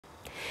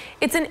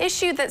It's an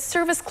issue that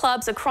service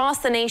clubs across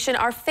the nation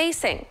are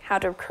facing, how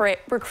to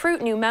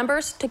recruit new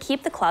members to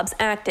keep the clubs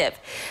active.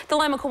 The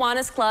Lima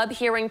Kiwanis Club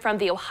hearing from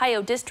the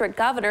Ohio District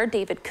Governor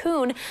David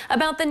Kuhn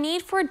about the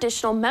need for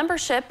additional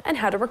membership and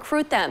how to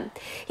recruit them.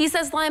 He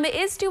says Lima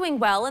is doing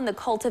well in the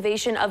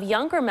cultivation of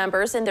younger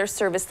members in their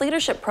service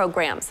leadership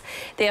programs.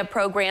 They have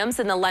programs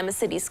in the Lima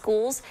City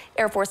Schools,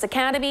 Air Force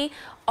Academy,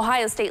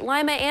 Ohio State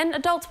Lima, and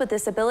adults with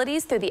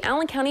disabilities through the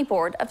Allen County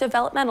Board of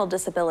Developmental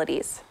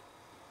Disabilities.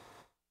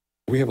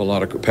 We have a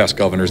lot of past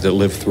governors that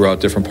live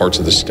throughout different parts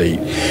of the state,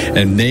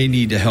 and they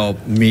need to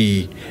help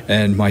me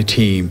and my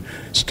team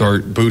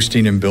start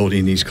boosting and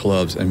building these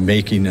clubs and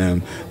making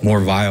them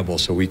more viable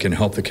so we can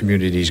help the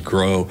communities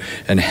grow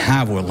and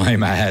have what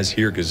Lima has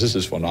here, because this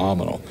is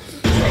phenomenal.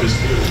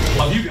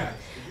 Love you guys.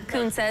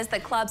 Kuhn says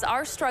that clubs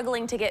are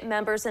struggling to get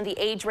members in the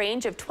age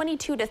range of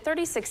 22 to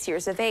 36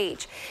 years of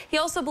age. He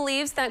also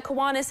believes that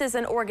Kiwanis as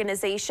an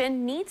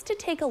organization needs to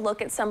take a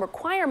look at some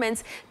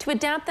requirements to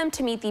adapt them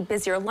to meet the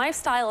busier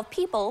lifestyle of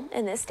people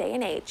in this day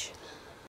and age.